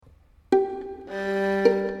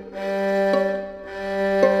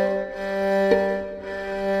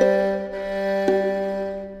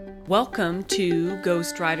Welcome to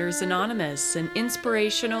Ghost Writers Anonymous, an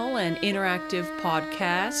inspirational and interactive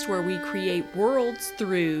podcast where we create worlds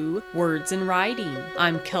through words and writing.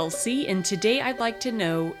 I'm Kelsey, and today I'd like to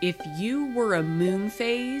know, if you were a moon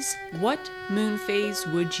phase, what moon phase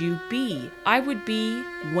would you be? I would be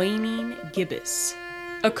waning gibbous.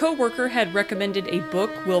 A co-worker had recommended a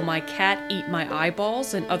book, Will My Cat Eat My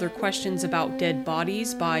Eyeballs? And Other Questions About Dead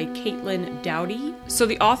Bodies by Caitlin Doughty. So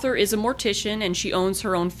the author is a mortician and she owns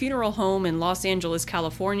her own funeral home in Los Angeles,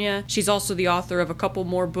 California. She's also the author of a couple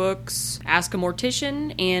more books, Ask a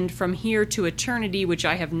Mortician and From Here to Eternity, which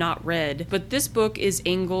I have not read. But this book is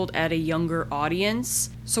angled at a younger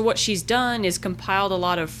audience. So what she's done is compiled a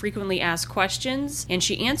lot of frequently asked questions, and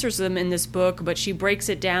she answers them in this book, but she breaks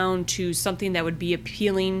it down to something that would be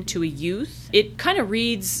appealing to a youth. It kind of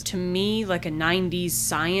reads to me like a 90s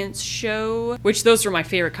science show, which those are my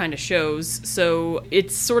favorite kind of shows, so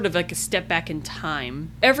it's sort of like a step back in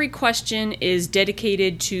time. Every question is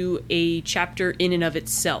dedicated to a chapter in and of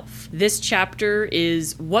itself. This chapter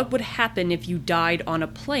is what would happen if you died on a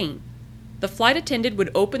plane. The flight attendant would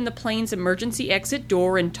open the plane's emergency exit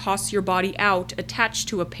door and toss your body out attached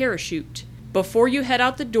to a parachute. Before you head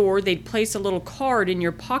out the door, they'd place a little card in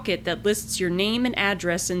your pocket that lists your name and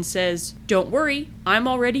address and says, "Don't worry, I'm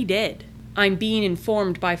already dead." I'm being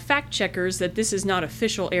informed by fact checkers that this is not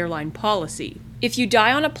official airline policy. If you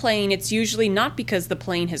die on a plane, it's usually not because the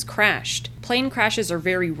plane has crashed. Plane crashes are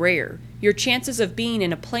very rare. Your chances of being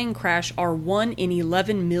in a plane crash are 1 in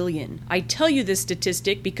 11 million. I tell you this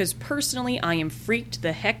statistic because personally I am freaked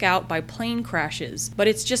the heck out by plane crashes, but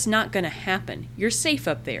it's just not gonna happen. You're safe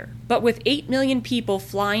up there. But with 8 million people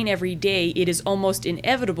flying every day, it is almost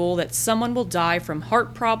inevitable that someone will die from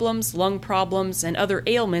heart problems, lung problems, and other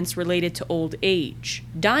ailments related to old age.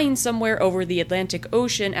 Dying somewhere over the Atlantic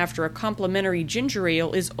Ocean after a complimentary ginger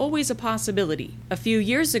ale is always a possibility. A few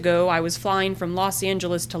years ago, I was flying from Los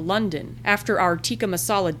Angeles to London. After our tikka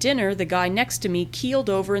masala dinner, the guy next to me keeled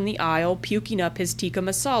over in the aisle, puking up his tikka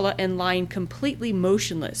masala and lying completely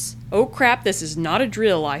motionless. Oh crap, this is not a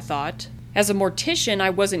drill, I thought. As a mortician, I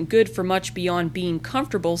wasn't good for much beyond being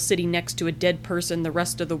comfortable sitting next to a dead person the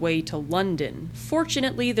rest of the way to London.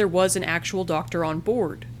 Fortunately, there was an actual doctor on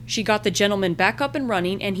board. She got the gentleman back up and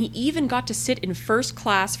running, and he even got to sit in first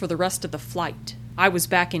class for the rest of the flight. I was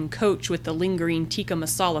back in coach with the lingering tikka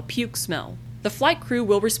masala puke smell. The flight crew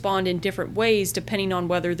will respond in different ways depending on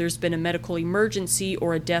whether there's been a medical emergency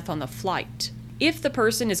or a death on the flight. If the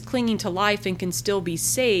person is clinging to life and can still be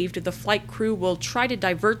saved, the flight crew will try to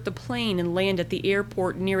divert the plane and land at the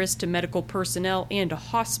airport nearest to medical personnel and a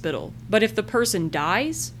hospital. But if the person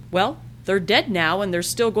dies, well, they're dead now and they're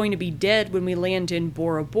still going to be dead when we land in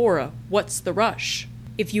Bora Bora. What's the rush?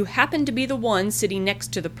 If you happen to be the one sitting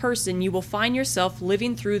next to the person, you will find yourself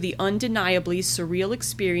living through the undeniably surreal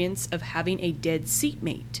experience of having a dead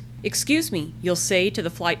seatmate. "Excuse me," you'll say to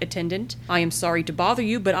the flight attendant. "I am sorry to bother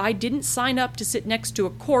you, but I didn't sign up to sit next to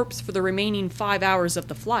a corpse for the remaining 5 hours of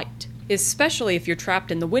the flight." Especially if you're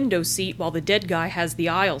trapped in the window seat while the dead guy has the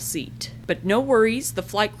aisle seat. But no worries, the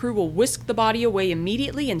flight crew will whisk the body away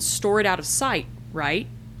immediately and store it out of sight, right?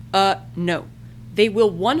 No. They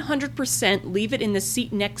will 100% leave it in the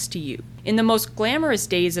seat next to you. In the most glamorous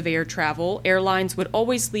days of air travel, airlines would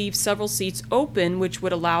always leave several seats open, which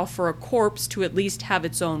would allow for a corpse to at least have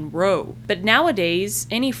its own row. But nowadays,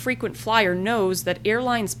 any frequent flyer knows that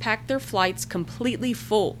airlines pack their flights completely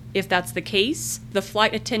full. If that's the case, the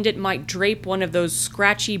flight attendant might drape one of those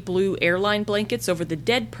scratchy blue airline blankets over the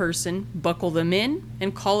dead person, buckle them in,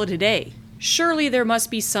 and call it a day. Surely there must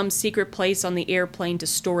be some secret place on the airplane to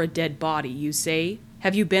store a dead body, you say.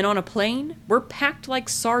 Have you been on a plane? We're packed like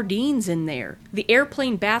sardines in there. The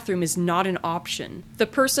airplane bathroom is not an option. The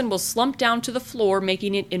person will slump down to the floor,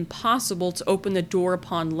 making it impossible to open the door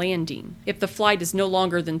upon landing. If the flight is no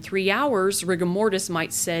longer than 3 hours, rigor mortis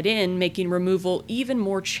might set in, making removal even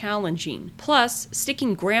more challenging. Plus,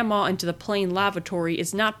 sticking grandma into the plane lavatory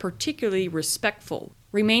is not particularly respectful.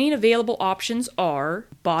 Remaining available options are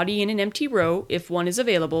body in an empty row, if one is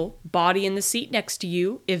available, body in the seat next to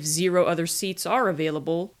you, if 0 other seats are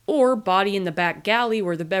available, or body in the back galley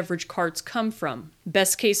where the beverage carts come from.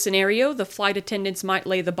 Best case scenario, the flight attendants might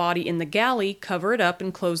lay the body in the galley, cover it up,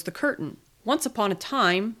 and close the curtain. Once upon a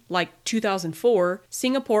time, like 2004,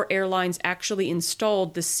 Singapore Airlines actually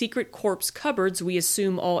installed the secret corpse cupboards we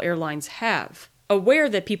assume all airlines have. Aware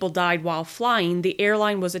that people died while flying, the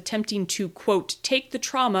airline was attempting to, quote, take the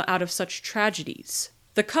trauma out of such tragedies.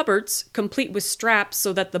 The cupboards, complete with straps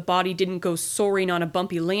so that the body didn't go soaring on a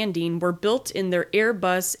bumpy landing, were built in their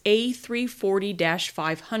Airbus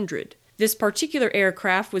A340-500. This particular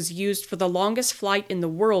aircraft was used for the longest flight in the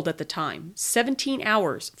world at the time, 17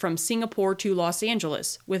 hours from Singapore to Los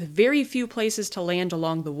Angeles, with very few places to land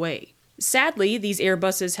along the way. Sadly, these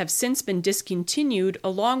Airbuses have since been discontinued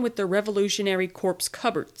along with the revolutionary corpse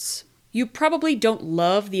cupboards. You probably don't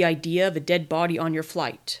love the idea of a dead body on your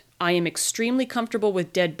flight. I am extremely comfortable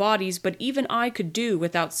with dead bodies, but even I could do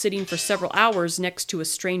without sitting for several hours next to a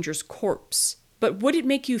stranger's corpse. But would it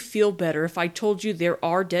make you feel better if I told you there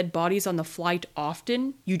are dead bodies on the flight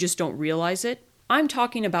often? You just don't realize it? I'm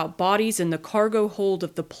talking about bodies in the cargo hold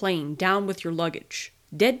of the plane, down with your luggage.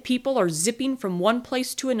 Dead people are zipping from one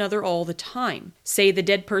place to another all the time. Say the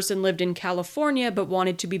dead person lived in California but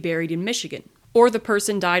wanted to be buried in Michigan. Or the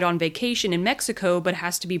person died on vacation in Mexico but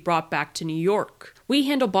has to be brought back to New York. We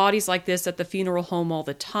handle bodies like this at the funeral home all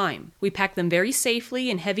the time. We pack them very safely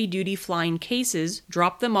in heavy-duty flying cases,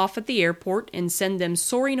 drop them off at the airport, and send them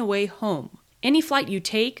soaring away home. Any flight you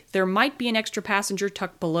take, there might be an extra passenger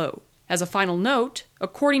tucked below. As a final note,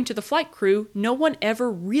 according to the flight crew, no one ever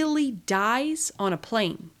really dies on a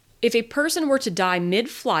plane. If a person were to die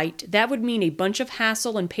mid-flight, that would mean a bunch of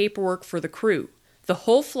hassle and paperwork for the crew. The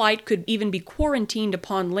whole flight could even be quarantined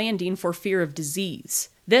upon landing for fear of disease.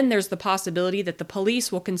 Then there's the possibility that the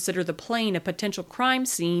police will consider the plane a potential crime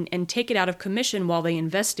scene and take it out of commission while they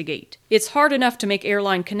investigate. It's hard enough to make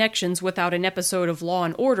airline connections without an episode of Law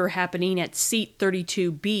and Order happening at seat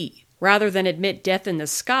 32B. Rather than admit death in the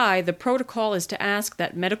sky, the protocol is to ask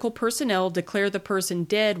that medical personnel declare the person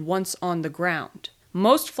dead once on the ground.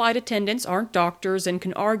 Most flight attendants aren't doctors and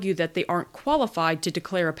can argue that they aren't qualified to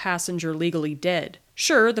declare a passenger legally dead.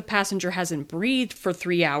 Sure, the passenger hasn't breathed for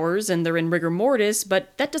 3 hours and they're in rigor mortis,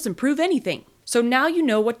 but that doesn't prove anything. So now you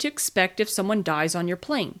know what to expect if someone dies on your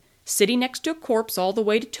plane. Sitting next to a corpse all the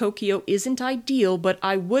way to Tokyo isn't ideal, but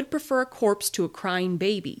I would prefer a corpse to a crying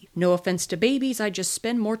baby. No offense to babies, I just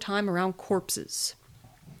spend more time around corpses.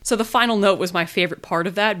 So the final note was my favorite part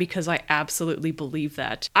of that because I absolutely believe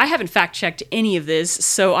that. I haven't fact-checked any of this,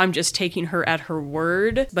 so I'm just taking her at her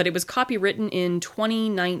word, but it was copywritten in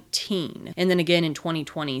 2019 and then again in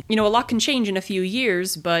 2020. You know, a lot can change in a few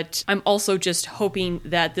years, but I'm also just hoping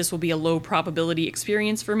that this will be a low probability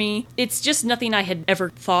experience for me. It's just nothing I had ever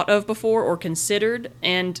thought of before or considered,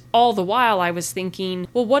 and all the while I was thinking,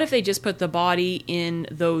 well, what if they just put the body in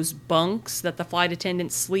those bunks that the flight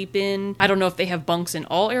attendants sleep in? I don't know if they have bunks in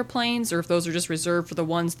all airplanes or if those are just reserved for the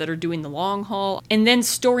ones that are doing the long haul. And then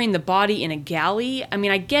storing the body in a galley. I mean,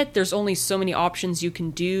 I get there's only so many options you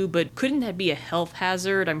can do, but couldn't that be a health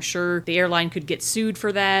hazard? I'm sure the airline could get sued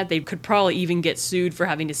for that. They could probably even get sued for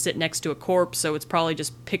having to sit next to a corpse, so it's probably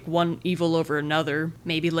just pick one evil over another.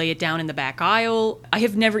 Maybe lay it down in the back aisle. I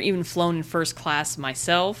have never even flown in first class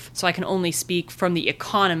myself, so I can only speak from the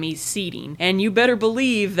economy seating. And you better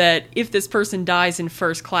believe that if this person dies in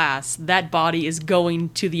first class, that body is going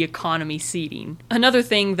to the economy seating. Another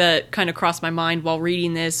thing that kind of crossed my mind while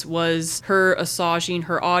reading this was her assuaging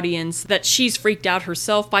her audience that she's freaked out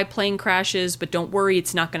herself by plane crashes, but don't worry,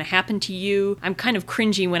 it's not going to happen to you. I'm kind of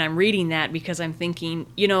cringy when I'm reading that because I'm thinking,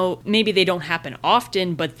 you know, maybe they don't happen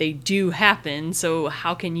often, but they do happen, so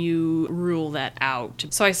how can you rule that out?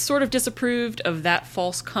 So I sort of disapproved of that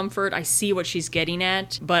false comfort. I see what she's getting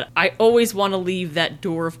at, but I always want to leave that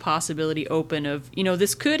door of possibility open of, you know,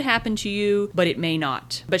 this could happen to you, but it may not.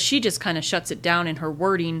 But she just kind of shuts it down in her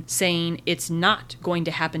wording, saying it's not going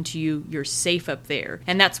to happen to you, you're safe up there.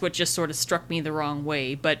 And that's what just sort of struck me the wrong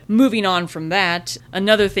way. But moving on from that,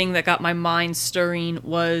 another thing that got my mind stirring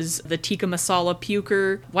was the tikka masala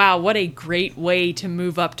puker. Wow, what a great way to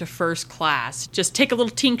move up to first class. Just take a little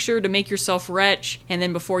tincture to make yourself retch, and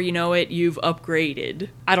then before you know it, you've upgraded.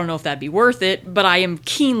 I don't know if that'd be worth it, but I am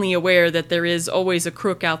keenly aware that there is always a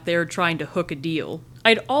crook out there trying to hook a deal.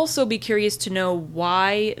 I'd also be curious to know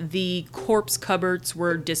why the corpse cupboards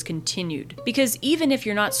were discontinued. Because even if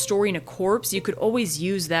you're not storing a corpse, you could always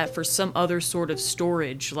use that for some other sort of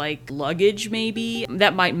storage, like luggage maybe.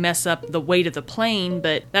 That might mess up the weight of the plane,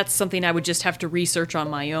 but that's something I would just have to research on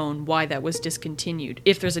my own, why that was discontinued,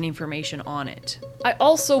 if there's any information on it. I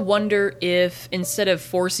also wonder if, instead of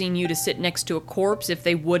forcing you to sit next to a corpse, if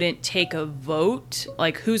they wouldn't take a vote,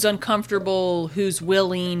 like who's uncomfortable, who's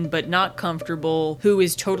willing but not comfortable, who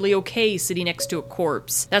is totally okay sitting next to a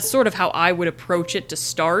corpse. That's sort of how I would approach it to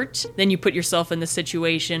start. Then you put yourself in the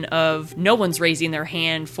situation of no one's raising their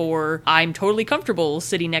hand for, I'm totally comfortable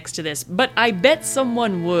sitting next to this, but I bet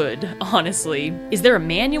someone would, honestly. Is there a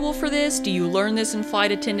manual for this? Do you learn this in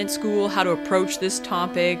flight attendant school, how to approach this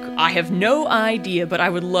topic? I have no idea, but I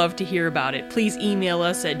would love to hear about it. Please email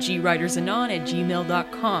us at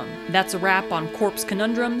gwritersanon@gmail.com. That's a wrap on Corpse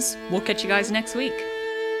Conundrums. We'll catch you guys next week.